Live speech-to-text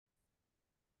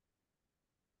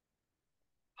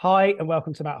Hi, and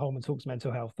welcome to Matt Holman Talks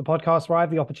Mental Health, the podcast where I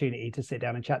have the opportunity to sit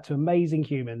down and chat to amazing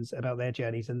humans about their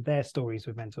journeys and their stories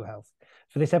with mental health.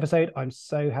 For this episode, I'm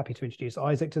so happy to introduce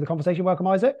Isaac to the conversation. Welcome,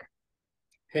 Isaac.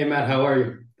 Hey, Matt, how are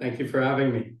you? Thank you for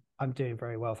having me. I'm doing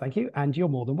very well, thank you. And you're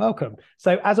more than welcome.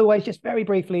 So as always, just very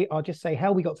briefly, I'll just say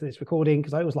how we got to this recording,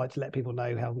 because I always like to let people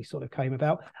know how we sort of came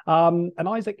about. And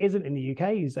Isaac isn't in the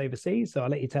UK, he's overseas. So I'll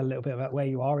let you tell a little bit about where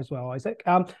you are as well, Isaac.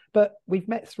 But we've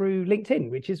met through LinkedIn,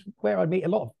 which is where I meet a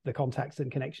lot of the contacts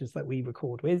and connections that we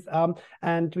record with.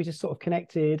 And we just sort of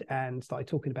connected and started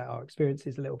talking about our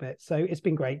experiences a little bit. So it's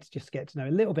been great to just get to know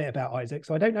a little bit about Isaac.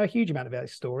 So I don't know a huge amount about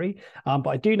his story, but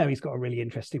I do know he's got a really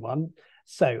interesting one.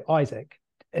 So Isaac,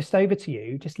 it's over to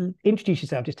you. Just introduce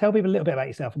yourself. Just tell people a little bit about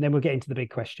yourself, and then we'll get into the big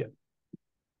question.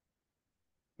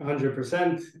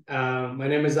 100%. My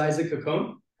name is Isaac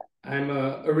Acone. I'm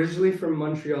originally from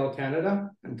Montreal, Canada.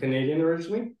 I'm Canadian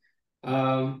originally.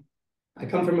 I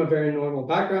come from a very normal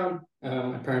background.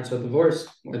 My parents are divorced,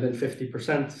 more than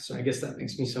 50%, so I guess that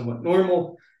makes me somewhat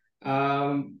normal.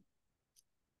 I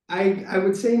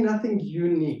would say nothing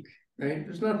unique, right?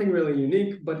 There's nothing really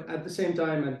unique, but at the same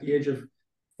time, at the age of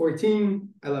 14,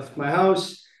 I left my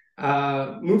house,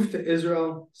 moved to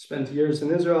Israel, spent years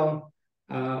in Israel,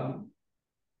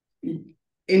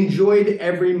 enjoyed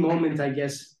every moment, I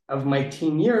guess, of my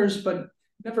teen years, but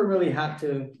never really had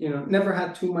to, never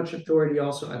had too much authority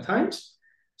also at times.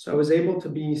 So I was able to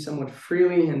be somewhat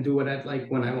freely and do what I'd like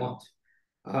when I want.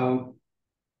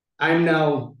 I'm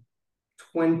now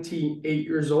 28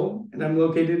 years old and I'm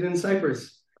located in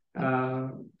Cyprus.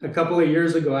 A couple of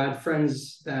years ago, I had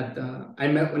friends that I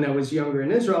met when I was younger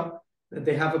in Israel, that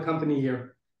they have a company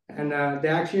here. And they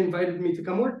actually invited me to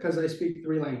come work because I speak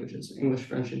 3 languages, English,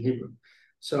 French, and Hebrew.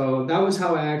 So that was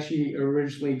how I actually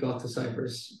originally got to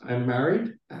Cyprus. I'm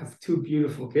married. I have 2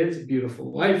 beautiful kids, a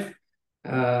beautiful wife.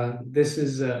 This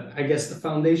is, I guess, the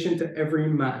foundation to every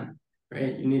man,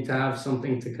 right? You need to have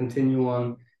something to continue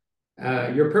on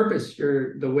your purpose,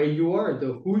 the way you are,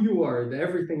 the who you are, the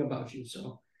everything about you.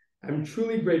 So I'm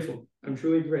truly grateful. I'm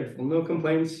truly grateful. No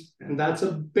complaints. And that's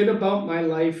a bit about my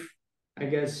life, I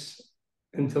guess,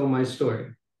 until my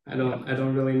story. I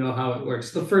don't really know how it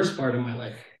works. The first part of my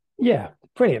life. Yeah,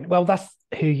 brilliant. Well, that's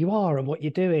who you are and what you're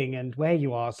doing and where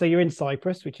you are. So you're in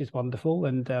Cyprus, which is wonderful.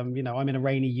 And, I'm in a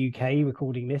rainy UK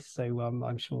recording this. So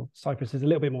I'm sure Cyprus is a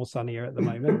little bit more sunnier at the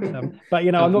moment. But,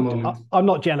 I'm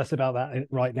not jealous about that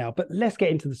right now. But let's get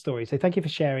into the story. So thank you for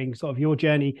sharing sort of your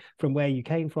journey from where you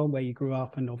came from, where you grew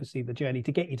up, and obviously the journey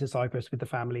to get you to Cyprus with the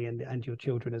family and your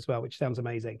children as well, which sounds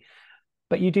amazing.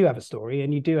 But you do have a story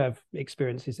and you do have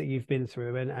experiences that you've been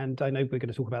through. And I know we're going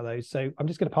to talk about those. So I'm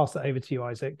just going to pass that over to you,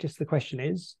 Isaac. Just the question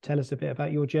is, tell us a bit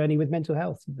about your journey with mental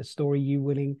health, the story you're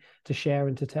willing to share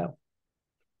and to tell.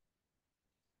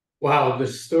 Wow, the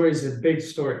story is a big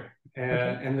story.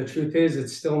 And the truth is,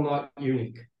 it's still not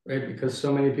unique, right? Because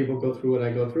so many people go through what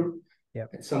I go through. Yeah.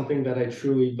 It's something that I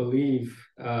truly believe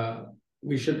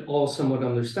we should all somewhat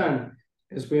understand,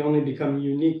 is we only become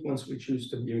unique once we choose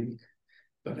to be unique.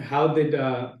 But how did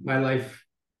my life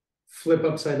flip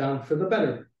upside down for the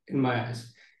better in my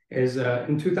eyes? Is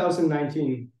in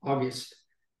 2019, August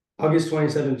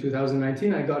 27,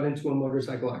 2019, I got into a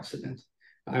motorcycle accident.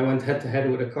 I went head to head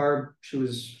with a car.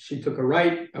 She took a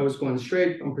right. I was going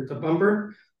straight, bumper to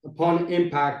bumper. Upon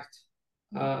impact,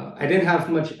 I didn't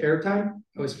have much airtime.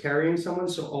 I was carrying someone,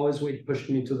 so all his weight pushed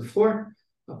me to the floor.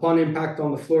 Upon impact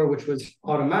on the floor, which was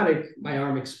automatic, my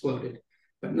arm exploded.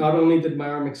 But not only did my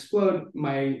arm explode,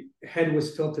 my head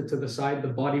was tilted to the side, the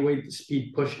body weight, the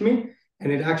speed pushed me,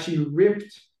 and it actually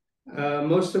ripped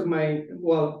most of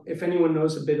if anyone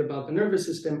knows a bit about the nervous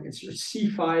system, it's your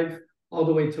C5 all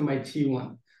the way to my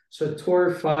T1. So it tore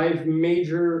 5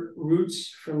 major roots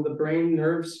from the brain,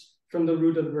 nerves from the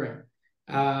root of the brain,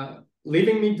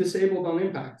 leaving me disabled on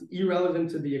impact, irrelevant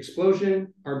to the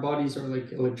explosion. Our bodies are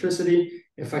like electricity.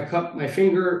 If I cut my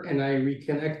finger and I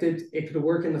reconnect it, it could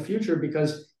work in the future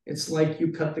because it's like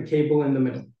you cut the cable in the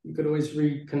middle. You could always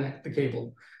reconnect the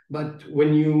cable. But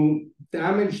when you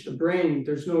damage the brain,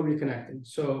 there's no reconnecting.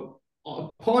 So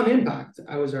upon impact,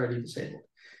 I was already disabled.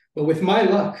 But with my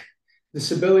luck,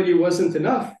 disability wasn't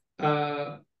enough.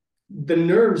 The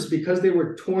nerves, because they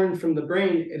were torn from the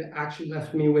brain, it actually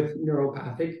left me with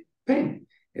neuropathic pain.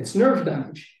 It's nerve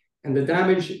damage. And the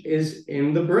damage is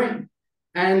in the brain.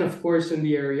 And of course, in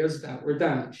the areas that were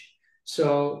damaged.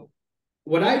 So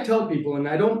what I tell people, and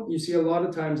you see a lot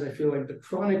of times, I feel like the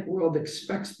chronic world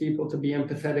expects people to be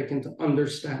empathetic and to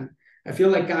understand. I feel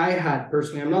like I had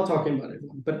personally, I'm not talking about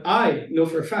everyone, but I know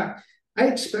for a fact, I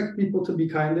expect people to be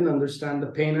kind and understand the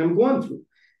pain I'm going through.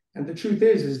 And the truth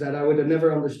is that I would have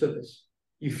never understood this.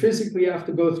 You physically have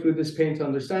to go through this pain to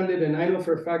understand it. And I know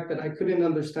for a fact that I couldn't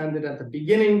understand it at the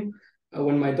beginning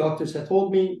when my doctors had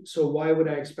told me. So why would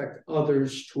I expect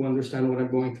others to understand what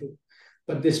I'm going through?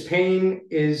 But this pain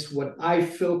is what I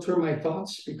filter my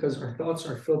thoughts, because our thoughts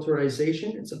are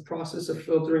filterization. It's a process of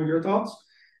filtering your thoughts.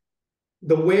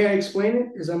 The way I explain it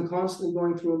is I'm constantly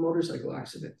going through a motorcycle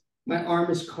accident. My arm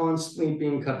is constantly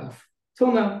being cut off.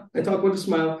 Till now, I talk with a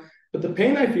smile, but the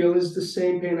pain I feel is the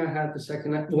same pain I had the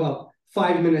second,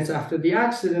 5 minutes after the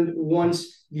accident,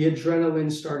 once the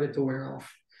adrenaline started to wear off.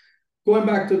 Going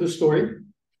back to the story,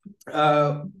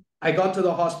 I got to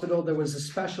the hospital. There was a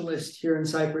specialist here in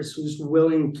Cyprus who's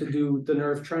willing to do the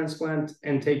nerve transplant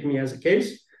and take me as a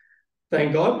case.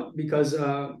 Thank God, because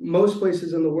most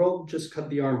places in the world just cut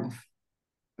the arm off.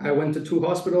 I went to 2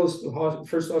 hospitals. The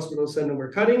first hospital said, no,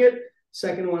 we're cutting it.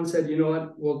 Second one said, you know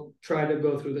what, we'll try to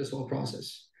go through this whole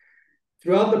process.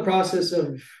 Throughout the process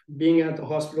of being at the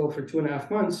hospital for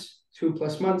 2.5 months,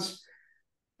 2+ months,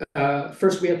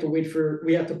 first we had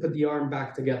to put the arm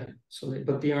back together. So they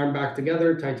put the arm back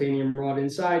together, titanium rod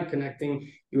inside, connecting,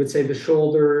 you would say, the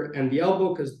shoulder and the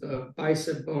elbow, because the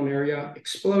bicep bone area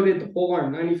exploded. The whole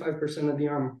arm, 95% of the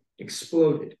arm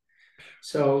exploded.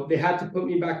 So they had to put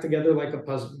me back together like a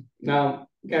puzzle. Now,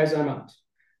 guys, I'm out.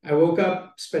 I woke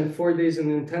up, spent 4 days in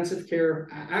intensive care.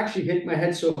 I actually hit my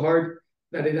head so hard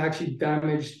that it actually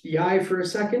damaged the eye for a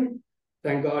second.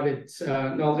 Thank God it's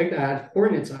not like that. I had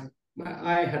hornet's eye. My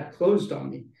eye had closed on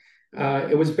me.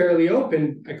 It was barely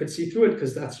open. I could see through it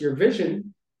because that's your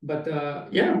vision. But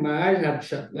yeah, my eye had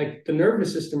shut. Like the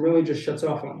nervous system really just shuts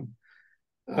off on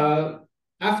me.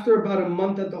 After about a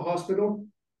month at the hospital,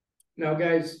 now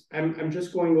guys, I'm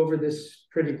just going over this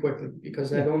pretty quickly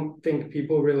because I don't think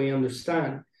people really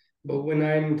understand. But when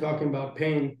I'm talking about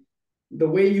pain, the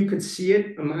way you could see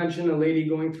it, imagine a lady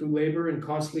going through labor and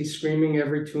constantly screaming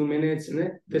every 2 minutes.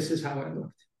 And this is how I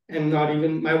looked. And not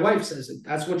even my wife says it.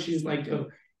 That's what she's like.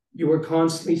 You were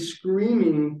constantly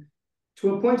screaming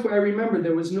to a point where I remember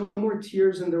there was no more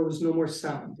tears and there was no more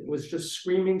sound. It was just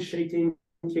screaming, shaking,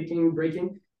 kicking,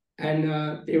 breaking.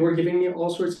 And they were giving me all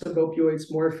sorts of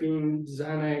opioids, morphine,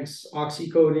 Xanax,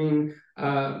 oxycodone,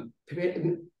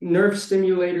 nerve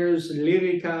stimulators,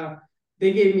 Lyrica.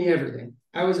 They gave me everything.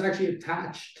 I was actually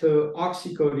attached to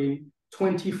oxycodone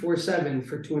 24/7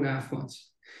 for 2.5 months.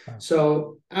 Wow.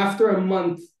 So after a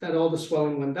month that all the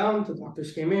swelling went down, the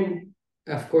doctors came in.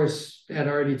 Of course, they had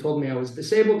already told me I was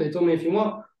disabled. They told me, if you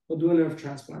want, we'll do a nerve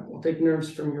transplant. We'll take nerves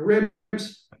from your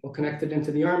ribs, we'll connect it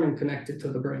into the arm and connect it to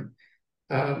the brain.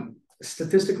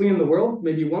 Statistically in the world,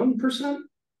 maybe 1%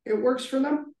 it works for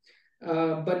them.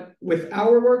 But with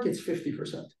our work, it's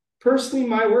 50%. Personally,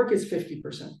 my work is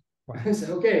 50%. Wow. I said,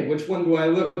 okay, which one do I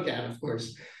look at? Of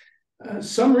course.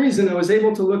 Some reason I was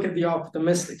able to look at the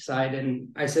optimistic side, and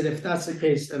I said, if that's the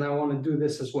case, then I want to do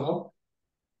this as well.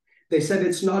 They said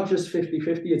it's not just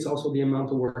 50-50, it's also the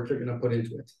amount of work you're going to put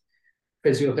into it.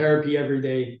 Physiotherapy every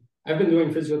day. I've been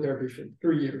doing physiotherapy for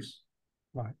 3 years.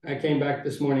 Right. I came back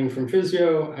this morning from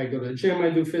physio. I go to the gym,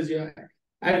 I do physio.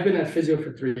 I've been at physio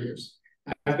for 3 years.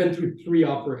 I've been through 3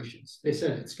 operations. They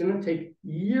said it's going to take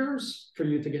years for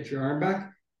you to get your arm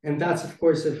back. And that's, of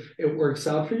course, if it works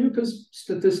out for you, because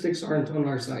statistics aren't on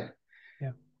our side.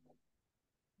 Yeah.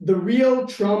 The real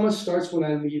trauma starts when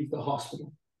I leave the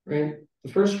hospital, right?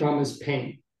 The first trauma is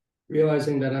pain,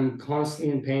 realizing that I'm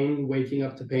constantly in pain, waking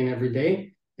up to pain every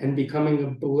day, and becoming a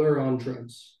blur on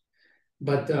drugs.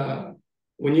 But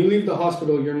when you leave the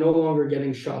hospital, you're no longer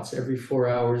getting shots every 4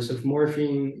 hours of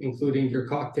morphine, including your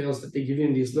cocktails that they give you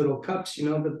in these little cups,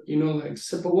 like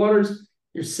sip of waters.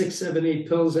 Your 6, 7, 8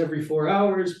 pills every 4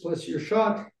 hours, plus your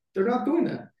shot. They're not doing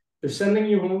that. They're sending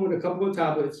you home with a couple of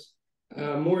tablets,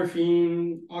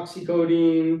 morphine,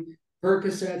 oxycodone,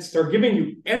 Percocets. They're giving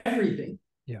you everything,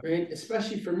 right?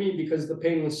 Especially for me, because the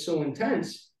pain was so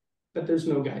intense, but there's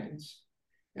no guidance.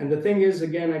 And the thing is,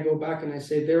 again, I go back and I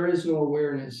say, there is no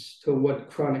awareness to what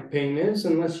chronic pain is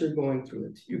unless you're going through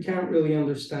it. You can't really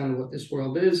understand what this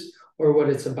world is or what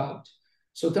it's about.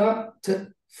 So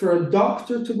for a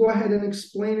doctor to go ahead and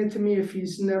explain it to me if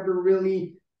he's never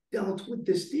really dealt with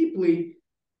this deeply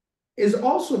is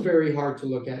also very hard to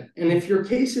look at. And if your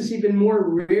case is even more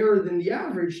rare than the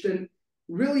average, then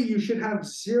really you should have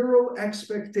zero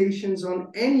expectations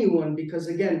on anyone, because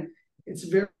again, it's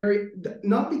very,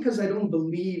 not because I don't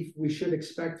believe we should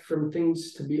expect from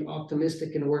things to be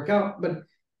optimistic and work out, but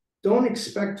don't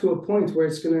expect to a point where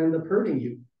it's going to end up hurting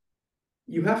you.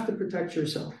 You have to protect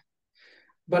yourself.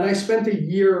 But I spent a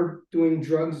year doing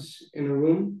drugs in a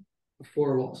room with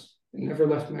 4 walls. I never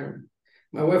left my room.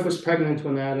 My wife was pregnant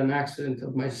when I had an accident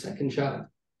of my second child.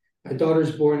 My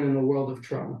daughter's born in a world of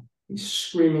trauma. He's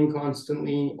screaming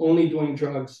constantly, only doing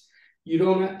drugs. I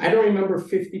don't remember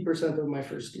 50% of my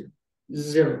first year.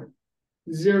 Zero.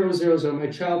 Zero, zero, zero. My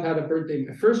child had a birthday,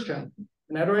 my first child,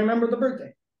 and I don't remember the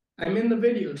birthday. I'm in the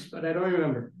videos, but I don't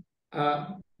remember.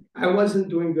 I wasn't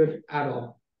doing good at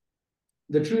all.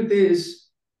 The truth is,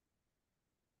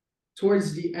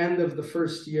 towards the end of the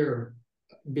first year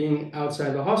being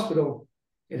outside the hospital,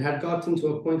 it had gotten to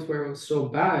a point where it was so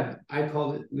bad, I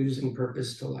called it losing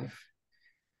purpose to life.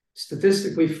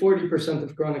 Statistically, 40%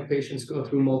 of chronic patients go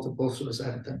through multiple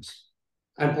suicide attempts.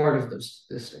 I'm part of those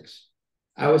statistics.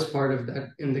 I was part of that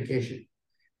indication.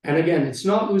 And again, it's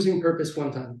not losing purpose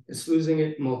one time, it's losing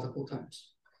it multiple times.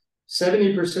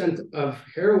 70% of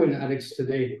heroin addicts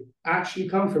today actually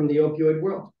come from the opioid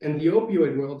world. And the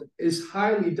opioid world is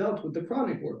highly dealt with the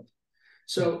chronic world.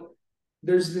 So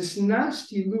there's this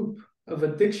nasty loop of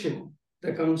addiction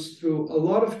that comes through a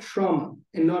lot of trauma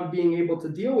and not being able to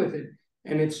deal with it.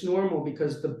 And it's normal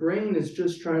because the brain is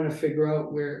just trying to figure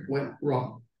out where it went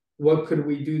wrong. What could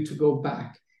we do to go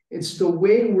back? It's the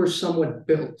way we're somewhat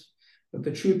built. But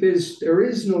the truth is, there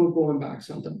is no going back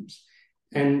sometimes.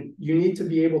 And you need to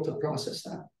be able to process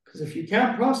that. Because if you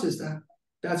can't process that,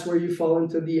 that's where you fall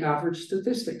into the average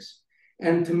statistics.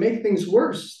 And to make things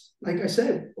worse, like I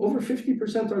said, over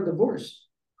 50% are divorced.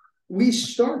 We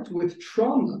start with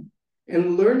trauma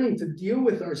and learning to deal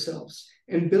with ourselves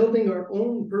and building our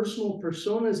own personal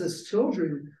personas as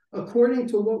children according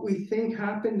to what we think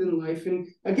happened in life. And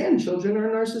again, children are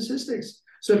narcissistics.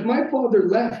 So if my father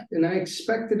left and I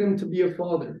expected him to be a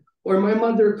father, or my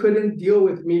mother couldn't deal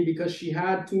with me because she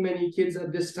had too many kids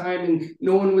at this time and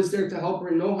no one was there to help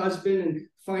her, no husband, and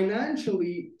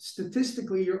financially,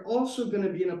 statistically, you're also going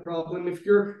to be in a problem if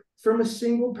you're from a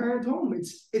single parent home.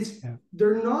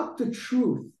 They're not the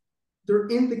truth. They're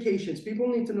indications. People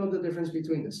need to know the difference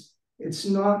between this. It's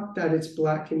not that it's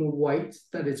black and white,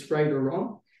 that it's right or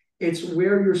wrong. It's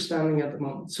where you're standing at the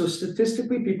moment. So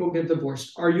statistically, people get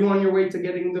divorced. Are you on your way to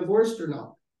getting divorced or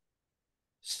not?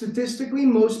 Statistically,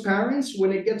 most parents,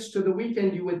 when it gets to the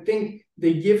weekend, you would think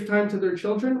they give time to their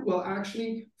children. Well,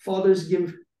 actually, fathers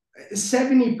give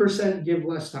 70% give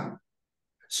less time.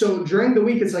 So during the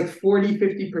week, it's like 40,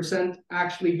 50%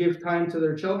 actually give time to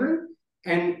their children.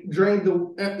 And during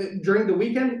the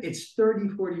weekend, it's 30,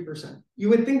 40%. You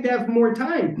would think they have more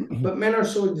time, but men are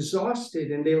so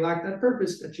exhausted and they lack that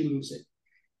purpose that you lose it.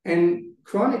 And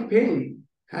chronic pain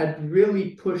had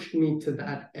really pushed me to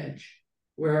that edge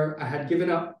where I had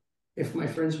given up. If my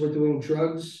friends were doing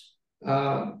drugs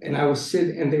and I was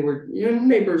sitting and they were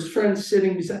neighbors, friends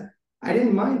sitting beside, I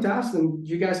didn't mind to ask them, do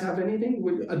you guys have anything?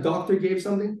 A doctor gave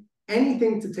something,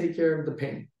 anything to take care of the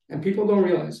pain. And people don't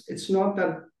realize it's not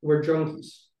that we're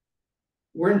junkies.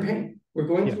 We're in pain. We're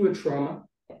going through a trauma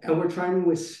and we're trying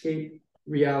to escape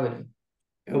reality.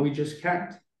 And we just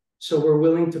can't. So we're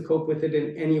willing to cope with it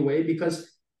in any way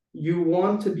because you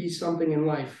want to be something in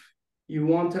life. You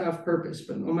want to have purpose,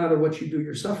 but no matter what you do,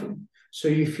 you're suffering. So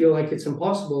you feel like it's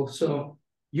impossible. So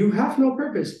you have no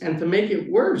purpose. And to make it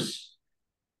worse,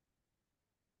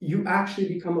 you actually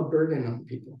become a burden on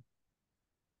people.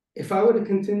 If I would have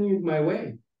continued my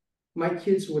way, my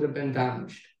kids would have been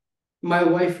damaged. My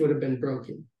wife would have been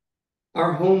broken.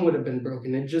 Our home would have been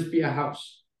broken. It'd just be a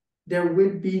house. There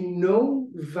would be no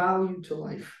value to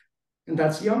life. And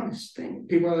that's the honest thing.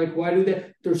 People are like, why do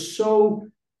they?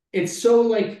 It's so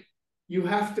like you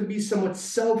have to be somewhat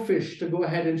selfish to go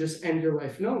ahead and just end your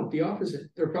life. No, the opposite.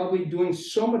 They're probably doing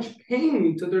so much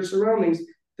pain to their surroundings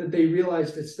that they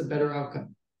realized it's the better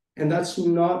outcome. And that's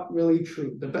not really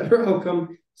true. The better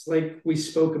outcome is like we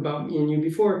spoke about me and you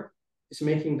before, is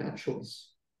making that choice.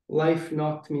 Life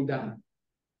knocked me down,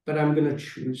 but I'm going to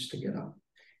choose to get up.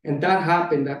 And that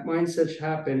happened, that mindset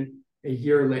happened a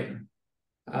year later.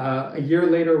 A year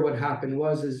later, what happened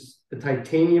is the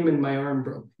titanium in my arm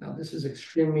broke. Now, this is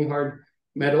extremely hard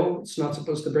metal. It's not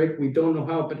supposed to break. We don't know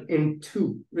how, but in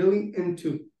two.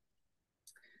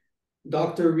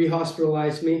 Doctor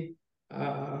rehospitalized me.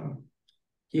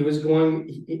 He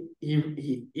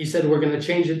said, we're going to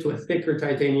change it to a thicker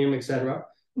titanium, etc.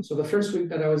 So the first week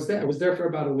that I was there for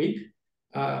about a week.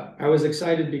 I was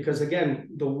excited because, again,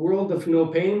 the world of no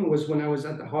pain was when I was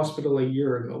at the hospital a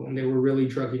year ago when they were really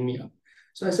drugging me up.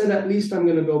 So I said, at least I'm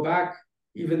going to go back,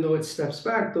 even though it steps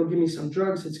back, they'll give me some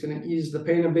drugs. It's going to ease the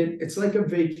pain a bit. It's like a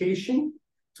vacation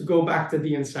to go back to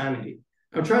the insanity.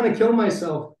 I'm trying to kill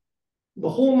myself the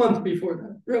whole month before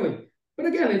that, really. But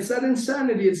again, it's that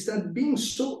insanity. It's that being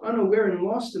so unaware and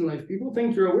lost in life. People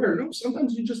think you're aware. No,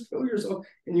 sometimes you just kill yourself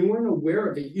and you weren't aware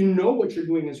of it. You know what you're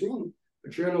doing is wrong,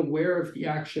 but you're unaware of the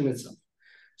action itself.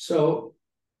 So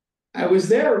I was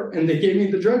there and they gave me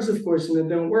the drugs, of course, and it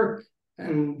didn't work.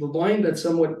 And the line that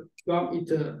somewhat got me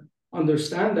to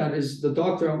understand that is the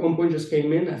doctor at one point just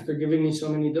came in after giving me so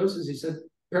many doses. He said,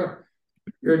 "Bro,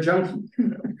 you're a junkie."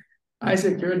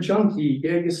 Isaac, you're a junkie.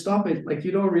 You stop it. Like,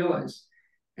 you don't realize.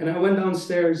 And I went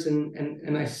downstairs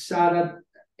and I sat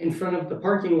in front of the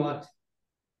parking lot.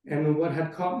 And what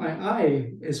had caught my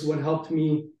eye is what helped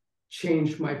me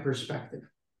change my perspective.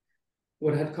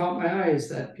 What had caught my eye is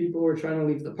that people were trying to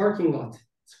leave the parking lot.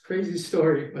 It's a crazy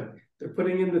story, but they're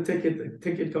putting in the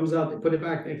ticket comes out, they put it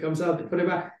back, it comes out, they put it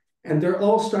back. And they're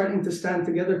all starting to stand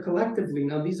together collectively.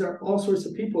 Now, these are all sorts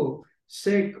of people,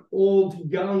 sick,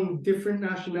 old, young, different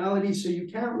nationalities. So you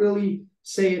can't really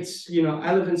say it's,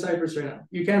 I live in Cyprus right now.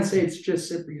 You can't say it's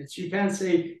just Cypriots. You can't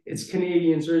say it's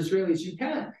Canadians or Israelis. You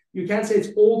can't say it's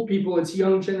old people, it's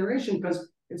young generation,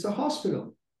 because it's a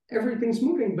hospital. Everything's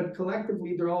moving, but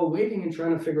collectively they're all waiting and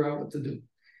trying to figure out what to do.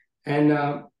 And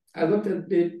I looked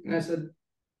at it and I said,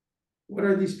 what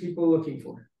are these people looking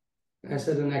for? And I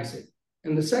said, an exit.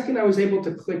 And the second I was able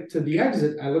to click to the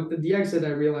exit, I looked at the exit, I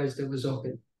realized it was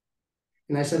open.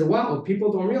 And I said, wow,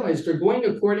 people don't realize they're going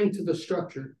according to the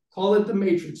structure. Call it the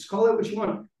matrix, call it what you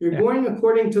want. You're going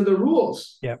according to the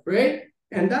rules, right?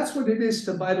 And that's what it is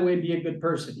to, by the way, be a good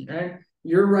person, right?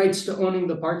 Your rights to owning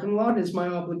the parking lot is my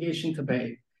obligation to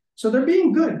pay. So they're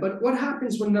being good, but what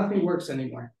happens when nothing works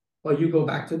anymore? Well, you go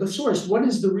back to the source. What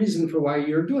is the reason for why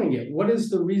you're doing it? What is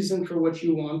the reason for what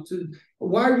you want to,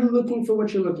 why are you looking for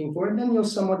what you're looking for? And then you'll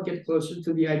somewhat get closer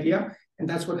to the idea. And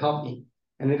that's what helped me.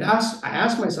 And I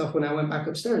asked myself when I went back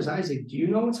upstairs, Isaac, do you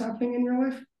know what's happening in your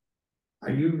life? Are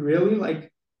you really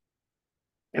like,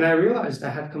 and I realized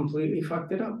I had completely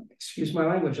fucked it up. Excuse my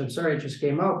language. I'm sorry, it just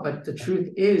came out. But the truth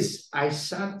is, I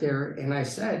sat there and I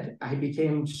said, I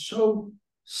became so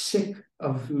sick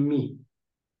of me,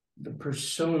 the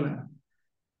persona,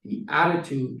 the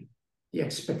attitude, the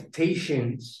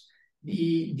expectations,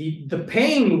 the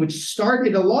pain, which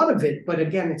started a lot of it. But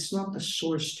again, it's not the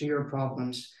source to your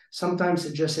problems. Sometimes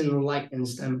it just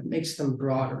enlightens them, it makes them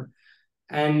broader.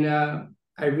 And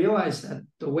I realized that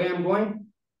the way I'm going,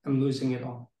 I'm losing it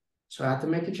all. So I had to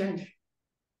make a change.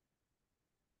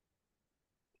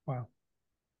 Wow.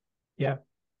 Yeah.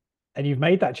 And you've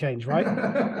made that change, right?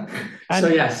 So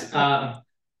yes.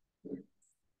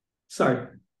 Sorry.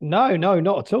 No, not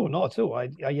at all. Not at all.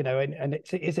 And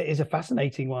it's a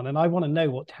fascinating one. And I want to know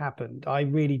what happened. I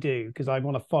really do, because I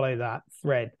want to follow that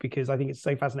thread, because I think it's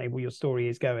so fascinating where your story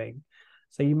is going.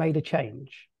 So you made a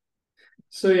change.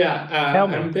 So yeah,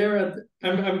 I'm there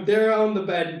on the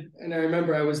bed, and I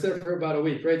remember I was there for about a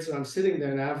week, right? So I'm sitting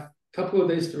there, and I have a couple of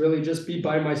days to really just be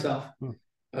by myself.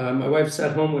 My wife's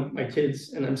at home with my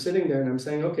kids, and I'm sitting there, and I'm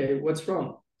saying, okay, what's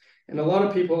wrong? And a lot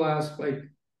of people ask, like,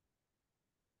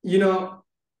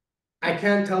 I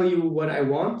can't tell you what I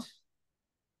want.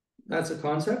 That's a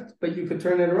concept, but you could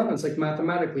turn it around. It's like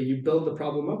mathematically, you build the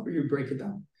problem up or you break it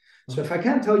down. So if I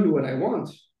can't tell you what I want,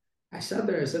 I sat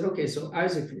there, I said, okay, so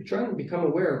Isaac, you're trying to become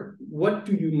aware. What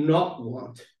do you not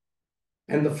want?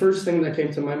 And the first thing that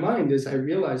came to my mind is I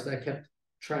realized I kept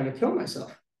trying to kill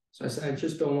myself. So I said, I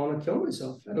just don't want to kill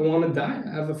myself. I don't want to die.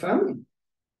 I have a family.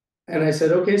 And I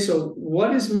said, okay, so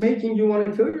what is making you want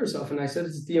to kill yourself? And I said,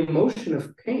 it's the emotion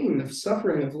of pain, of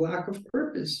suffering, of lack of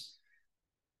purpose.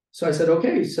 So I said,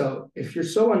 okay, so if you're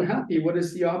so unhappy, what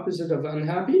is the opposite of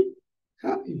unhappy?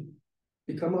 Happy.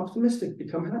 Become optimistic,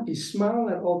 become happy, smile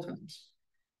at all times.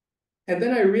 And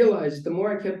then I realized the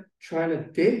more I kept trying to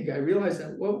dig, I realized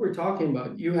that what we're talking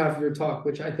about, you have your talk,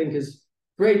 which I think is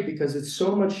great because it's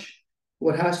so much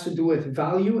what has to do with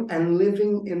value and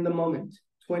living in the moment.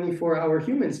 24-hour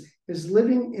humans is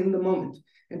living in the moment.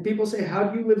 And people say, how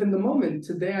do you live in the moment?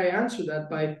 Today, I answer that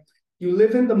by, you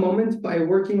live in the moment by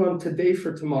working on today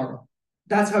for tomorrow.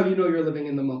 That's how you know you're living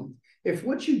in the moment. If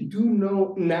what you do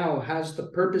know now has the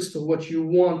purpose to what you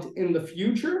want in the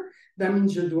future, that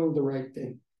means you're doing the right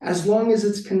thing, as long as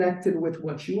it's connected with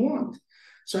what you want.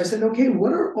 So I said, okay,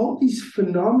 what are all these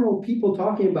phenomenal people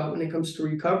talking about when it comes to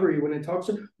recovery, when it talks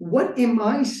to, what am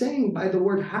I saying by the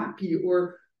word happy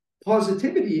or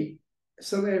positivity?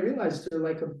 Suddenly I realized they're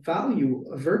like a value,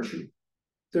 a virtue.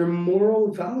 They're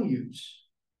moral values.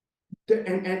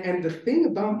 And the thing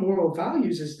about moral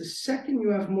values is the second you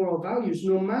have moral values,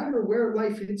 no matter where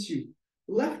life hits you,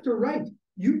 left or right,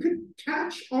 you could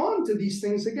catch on to these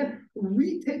things again,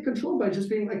 retake control by just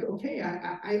being like, okay,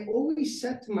 I always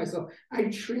said to myself, I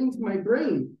trained my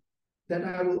brain that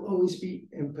I will always be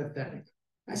empathetic.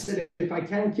 I said, if I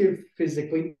can't give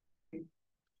physically,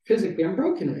 I'm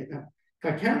broken right now.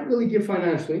 If I can't really give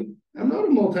financially, I'm not a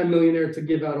multimillionaire to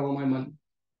give out all my money.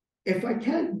 If I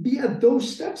can't be at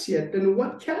those steps yet, then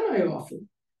what can I offer?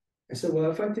 I said, well,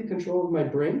 if I take control of my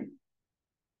brain,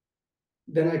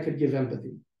 then I could give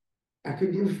empathy. I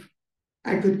could give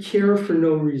I could care for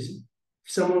no reason.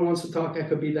 If someone wants to talk, I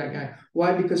could be that guy.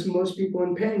 Why? Because most people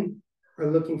in pain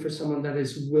are looking for someone that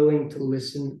is willing to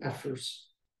listen at first.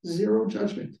 Zero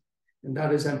judgment. And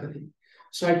that is empathy.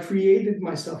 So I created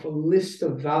myself a list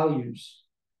of values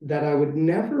that I would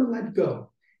never let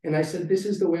go. And I said, this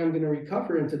is the way I'm going to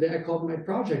recover. And today I called my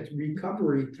project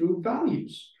Recovery Through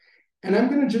Values. And I'm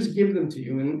going to just give them to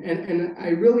you. And I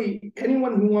really,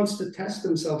 anyone who wants to test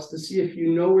themselves to see if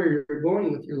you know where you're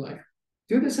going with your life,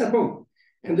 do this at home.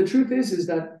 And the truth is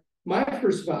that my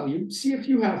first value, see if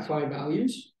you have 5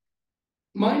 values.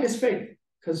 Mine is faith,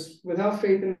 because without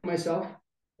faith in myself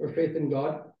or faith in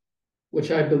God,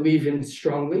 which I believe in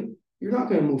strongly, you're not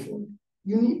going to move forward.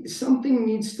 Something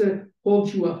needs to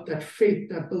hold you up, that faith,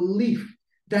 that belief,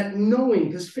 that knowing,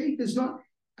 because faith is not,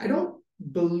 I don't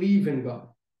believe in God.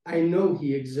 I know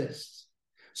he exists.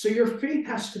 So your faith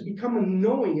has to become a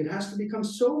knowing. It has to become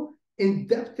so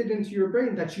indebted into your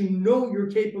brain that you know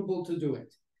you're capable to do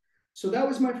it. So that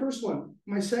was my first one.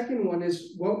 My second one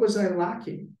is, what was I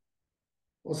lacking?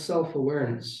 Well,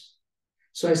 self-awareness.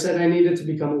 So I said I needed to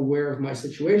become aware of my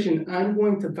situation. I'm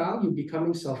going to value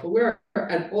becoming self-aware.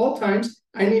 At all times,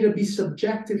 I need to be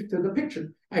subjective to the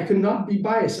picture. I could not be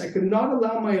biased. I could not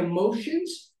allow my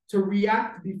emotions to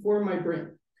react before my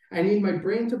brain. I need my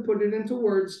brain to put it into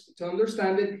words, to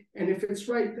understand it. And if it's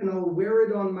right, then I'll wear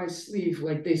it on my sleeve.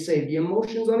 Like they say, the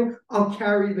emotions on it, I'll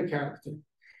carry the character.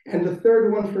 And the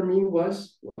third one for me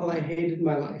was, well, I hated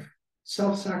my life.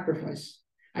 Self-sacrifice.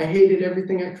 I hated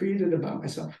everything I created about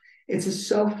myself. It's a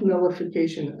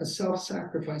self-nullification, a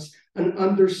self-sacrifice, an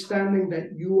understanding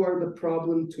that you are the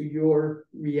problem to your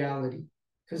reality,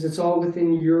 because it's all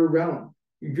within your realm.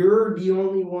 You're the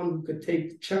only one who could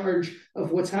take charge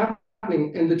of what's happening.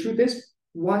 And the truth is,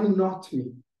 why not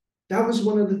me? That was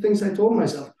one of the things I told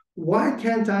myself. Why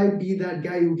can't I be that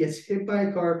guy who gets hit by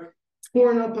a car,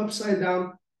 torn up upside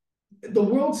down? The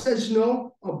world says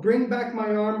no, I'll bring back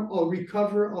my arm, I'll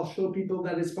recover, I'll show people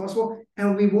that it's possible,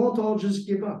 and we won't all just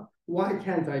give up. Why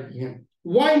can't I be him?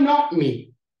 Why not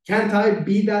me? Can't I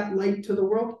be that light to the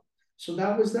world? So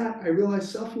that was that. I realized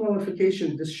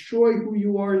self-nullification, destroy who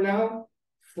you are now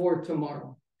for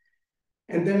tomorrow.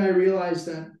 And then I realized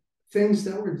that things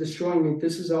that were destroying me,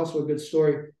 this is also a good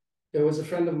story. There was a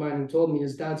friend of mine who told me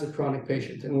his dad's a chronic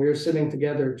patient, and we were sitting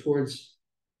together towards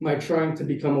my trying to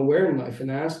become aware in life,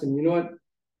 and I asked him, you know what,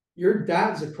 your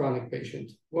dad's a chronic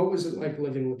patient. What was it like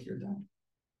living with your dad?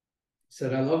 He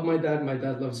said, I love my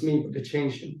dad loves me, but it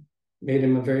changed him. Made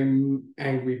him a very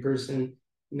angry person,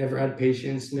 never had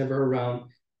patience, never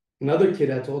around. Another kid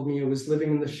had told me he was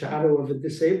living in the shadow of a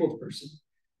disabled person.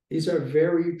 These are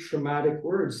very traumatic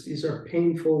words. These are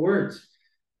painful words.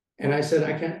 And I said,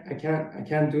 I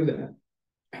can't do that.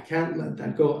 I can't let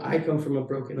that go. I come from a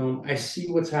broken home. I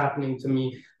see what's happening to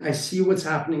me. I see what's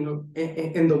happening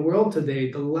in the world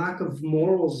today, the lack of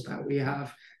morals that we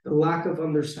have, the lack of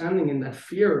understanding, and that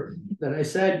fear that I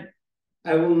said,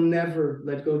 I will never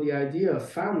let go of the idea of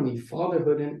family,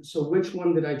 fatherhood. And so which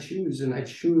one did I choose? And I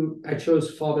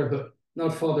chose fatherhood,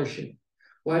 not fathership.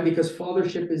 Why? Because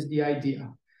fathership is the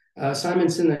idea. Simon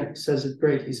Sinek says it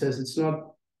great. He says it's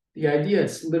not the idea,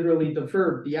 it's literally the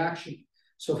verb, the action.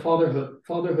 So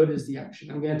fatherhood is the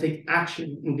action. I'm going to take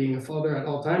action in being a father at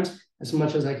all times as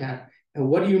much as I can. And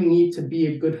what do you need to be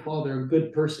a good father, a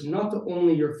good person? Not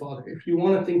only your father. If you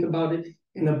want to think about it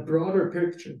in a broader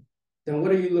picture, then what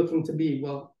are you looking to be?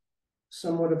 Well,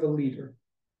 somewhat of a leader.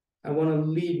 I want to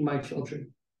lead my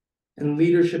children. And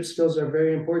leadership skills are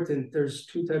very important. There's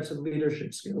 2 types of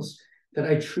leadership skills that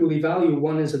I truly value.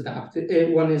 One is adaptive,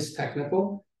 one is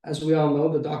technical. As we all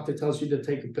know, the doctor tells you to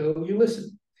take a pill, you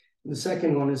listen. And the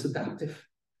second one is adaptive.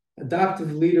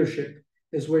 Adaptive leadership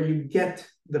is where you get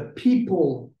the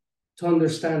people to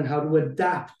understand how to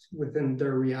adapt within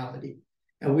their reality.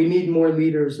 And we need more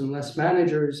leaders and less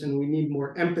managers, and we need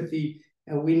more empathy,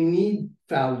 and we need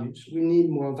values. We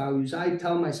need more values. I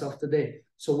tell myself today,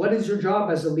 so what is your job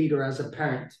as a leader, as a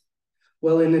parent?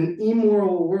 Well, in an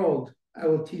immoral world, I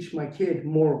will teach my kid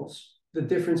morals, the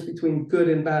difference between good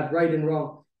and bad, right and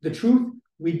wrong. The truth,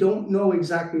 we don't know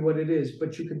exactly what it is,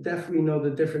 but you could definitely know the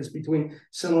difference between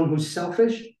someone who's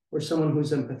selfish or someone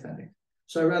who's empathetic.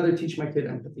 So I'd rather teach my kid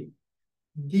empathy.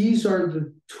 These are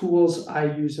the tools I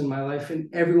use in my life,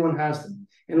 and everyone has them.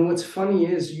 And what's funny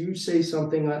is you say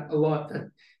something a lot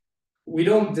that we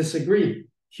don't disagree.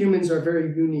 Humans are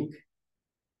very unique,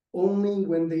 only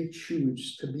when they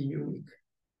choose to be unique.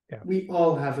 Yeah. We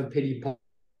all have a pity party.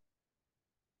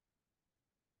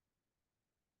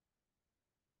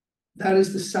 That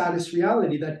is the saddest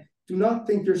reality, that do not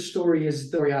think your story is the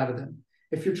story out of them.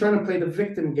 If you're trying to play the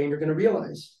victim game, you're going to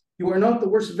realize you are not the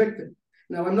worst victim.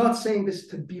 Now, I'm not saying this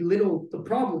to belittle the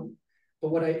problem,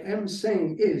 but what I am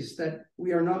saying is that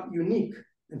we are not unique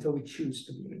until we choose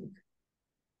to be unique.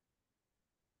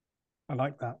 I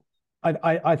like that.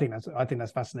 I think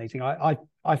that's fascinating.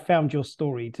 I found your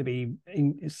story to be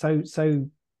so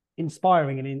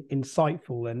inspiring and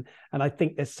insightful, and I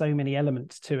think there's so many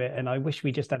elements to it, and I wish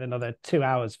we just had another 2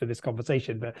 hours for this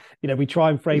conversation, but we try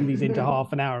and frame these into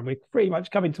half an hour, and we're pretty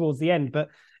much coming towards the end. But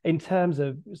in terms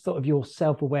of sort of your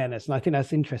self-awareness, and I think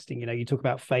that's interesting, you talk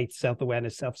about faith,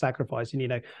 self-awareness, self-sacrifice,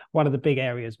 and one of the big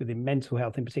areas within mental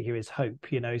health in particular is hope.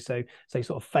 So sort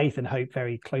of faith and hope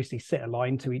very closely sit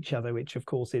aligned to each other, which of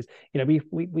course is,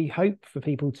 we hope for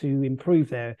people to improve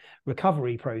their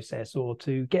recovery process, or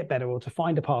to get better, or to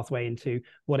find a pathway into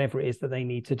whatever it is that they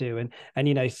need to do.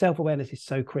 And self-awareness is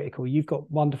so critical. You've got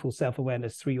wonderful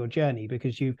self-awareness through your journey,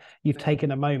 because you've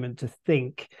taken a moment to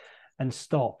think and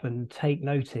stop and take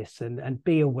notice and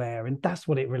be aware, and that's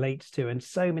what it relates to. And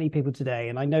so many people today,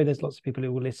 and I know there's lots of people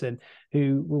who will listen,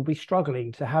 who will be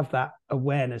struggling to have that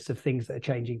awareness of things that are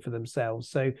changing for themselves.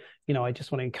 So I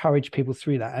just want to encourage people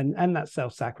through that, and that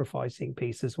self-sacrificing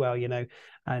piece as well.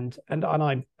 And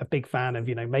I'm a big fan of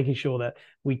making sure that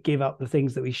we give up the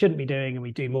things that we shouldn't be doing, and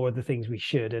we do more of the things we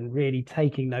should, and really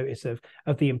taking notice of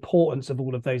the importance of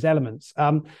all of those elements.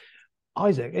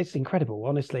 Isaac, it's incredible.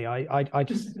 Honestly, I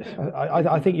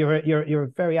think you're a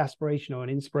very aspirational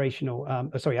and inspirational,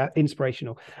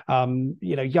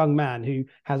 young man who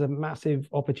has a massive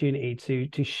opportunity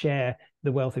to share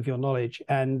the wealth of your knowledge.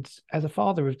 And as a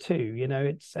father of two,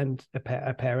 and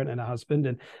a parent and a husband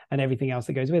and everything else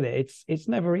that goes with it, it's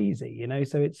never easy,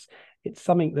 So it's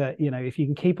something that, if you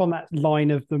can keep on that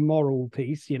line of the moral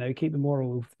piece, keep the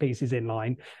moral pieces in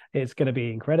line, it's going to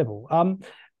be incredible.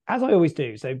 As I always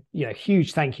do, so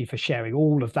huge thank you for sharing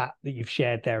all of that you've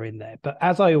shared there in there. But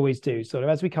as I always do, sort of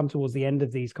as we come towards the end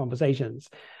of these conversations,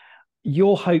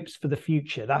 your hopes for the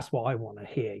future, that's what I want to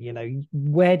hear.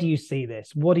 Where do you see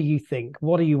this? What do you think?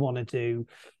 What do you want to do?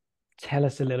 Tell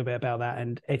us a little bit about that.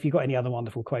 And if you've got any other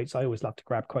wonderful quotes, I always love to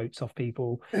grab quotes off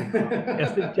people,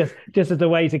 just as a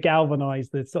way to galvanize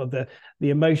the sort of the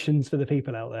emotions for the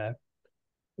people out there.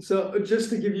 So just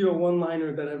to give you a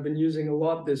one-liner that I've been using a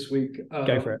lot this week.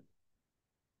 Go for it.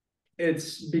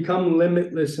 It's become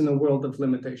limitless in a world of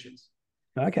limitations.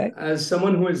 Okay. As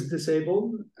someone who is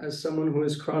disabled, as someone who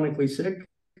is chronically sick,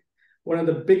 one of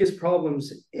the biggest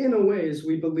problems in a way is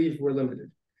we believe we're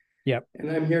limited. Yep. And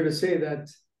I'm here to say that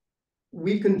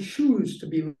we can choose to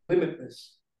be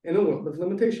limitless in a world of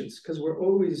limitations, because we're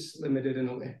always limited in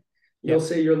a way. You'll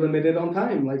say you're limited on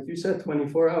time, like you said,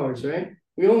 24 hours, right?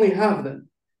 We only have them.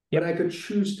 But I could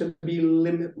choose to be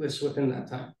limitless within that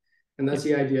time. And that's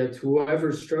the idea, to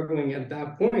whoever's struggling at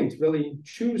that point, really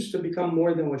choose to become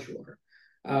more than what you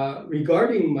are.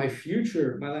 Regarding my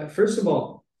future, my life, first of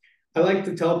all, I like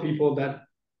to tell people that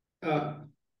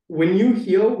when you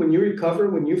heal, when you recover,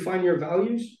 when you find your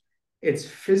values, it's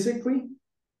physically,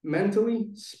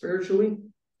 mentally, spiritually,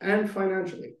 and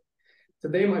financially.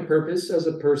 Today, my purpose as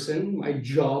a person, my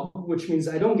job, which means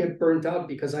I don't get burnt out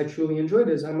because I truly enjoy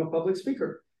this. I'm a public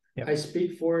speaker. Yep. I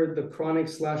speak for the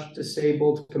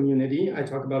chronic/disabled community. I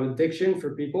talk about addiction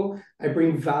for people. I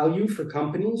bring value for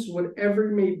companies, whatever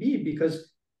it may be,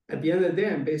 because at the end of the day,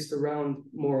 I'm based around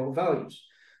moral values.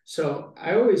 So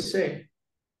I always say,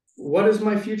 what does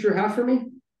my future have for me?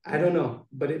 I don't know,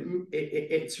 but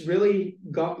it's really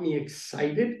got me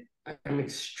excited. I'm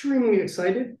extremely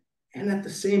excited. And at the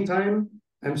same time,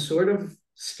 I'm sort of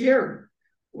scared,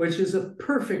 which is a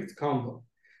perfect combo.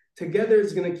 Together,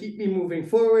 it's going to keep me moving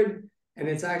forward, and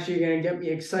it's actually going to get me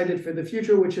excited for the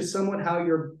future, which is somewhat how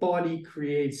your body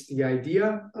creates the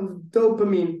idea of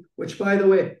dopamine, which, by the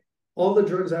way, all the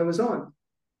drugs I was on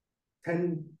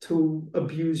tend to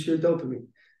abuse your dopamine.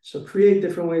 So create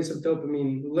different ways of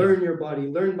dopamine, learn your body,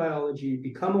 learn biology,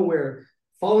 become aware,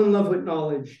 fall in love with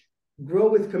knowledge, grow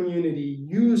with community,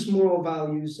 use moral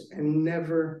values, and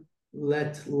never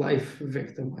let life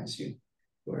victimize you.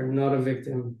 You are not a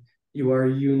victim. You are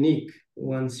unique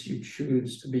once you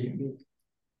choose to be unique.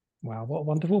 Wow, what a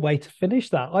wonderful way to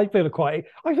finish that. I feel quite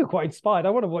inspired.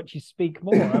 I want to watch you speak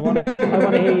more. I want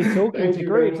to hear you talking to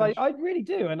groups. I really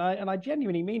do. And I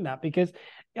genuinely mean that, because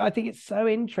I think it's so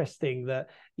interesting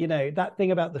that, that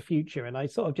thing about the future. And I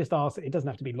sort of just ask, it doesn't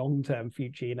have to be long-term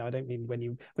future. I don't mean when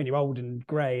you're old and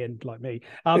gray and like me.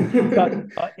 But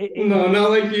no, not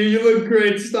like you. You look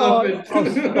great. Stop it. Stop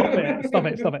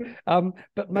it.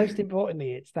 But most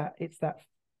importantly, it's that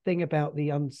thing about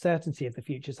the uncertainty of the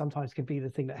future sometimes can be the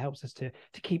thing that helps us to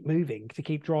keep moving, to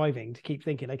keep driving, to keep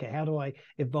thinking, okay, how do I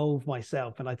evolve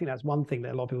myself? And I think that's one thing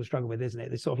that a lot of people struggle with, isn't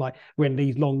it? It's sort of like we're in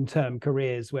these long-term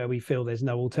careers where we feel there's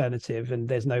no alternative and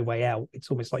there's no way out.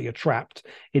 It's almost like you're trapped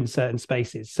in certain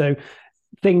spaces. So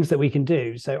things that we can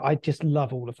do. So I just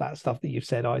love all of that stuff that you've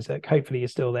said, Isaac. Hopefully you're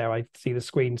still there. I see the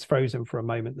screen's frozen for a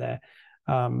moment there.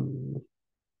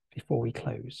 Before we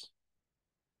close.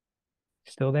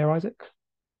 Still there, Isaac?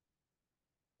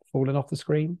 Fallen off the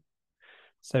screen.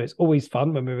 So it's always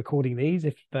fun when we're recording these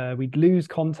if we'd lose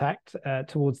contact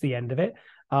towards the end of it.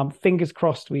 Fingers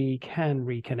crossed we can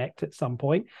reconnect at some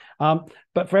point.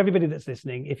 But for everybody that's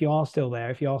listening, if you are still there,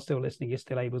 if you are still listening, you're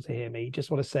still able to hear me, just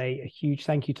want to say a huge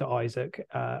thank you to Isaac.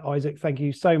 Isaac, thank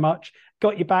you so much.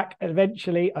 Got you back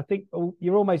eventually. I think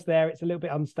you're almost there. It's a little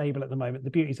bit unstable at the moment.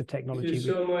 The beauties of technology. Thank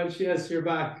you so much. Yes, you're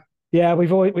back. Yeah, we've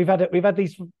had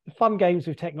these fun games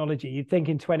with technology. You'd think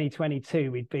in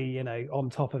 2022 we'd be, on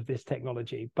top of this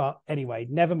technology. But anyway,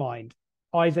 never mind.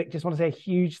 Isaac, just want to say a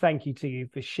huge thank you to you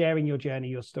for sharing your journey,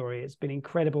 your story. It's been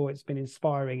incredible. It's been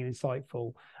inspiring and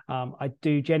insightful. I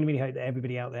do genuinely hope that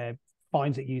everybody out there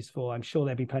finds it useful. I'm sure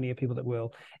there'll be plenty of people that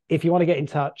will. If you want to get in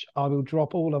touch, I will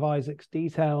drop all of Isaac's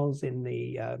details in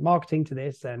the marketing to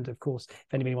this. And of course,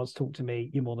 if anybody wants to talk to me,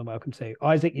 you're more than welcome to.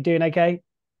 Isaac, you doing okay?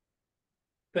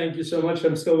 Thank you so much.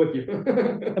 I'm still with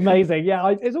you. Amazing.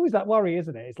 Yeah, it's always that worry,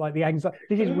 isn't it? It's like the anxiety.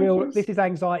 This is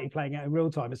anxiety playing out in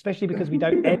real time, especially because we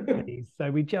don't edit these,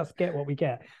 so we just get what we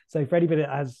get. So for anybody that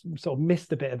has sort of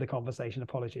missed a bit of the conversation,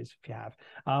 apologies if you have.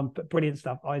 But brilliant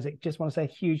stuff, Isaac. Just want to say a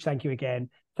huge thank you again.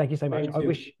 Thank you so much. I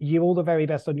wish you all the very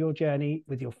best on your journey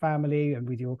with your family and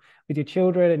with your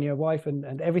children and your wife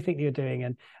and everything that you're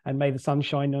doing. And may the sun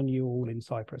shine on you all in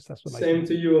Cyprus. That's what. Same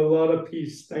to you. A lot of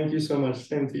peace. Thank you so much.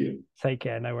 Same to you. Take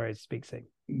care. No worries. Speak soon.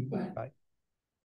 Bye. Bye.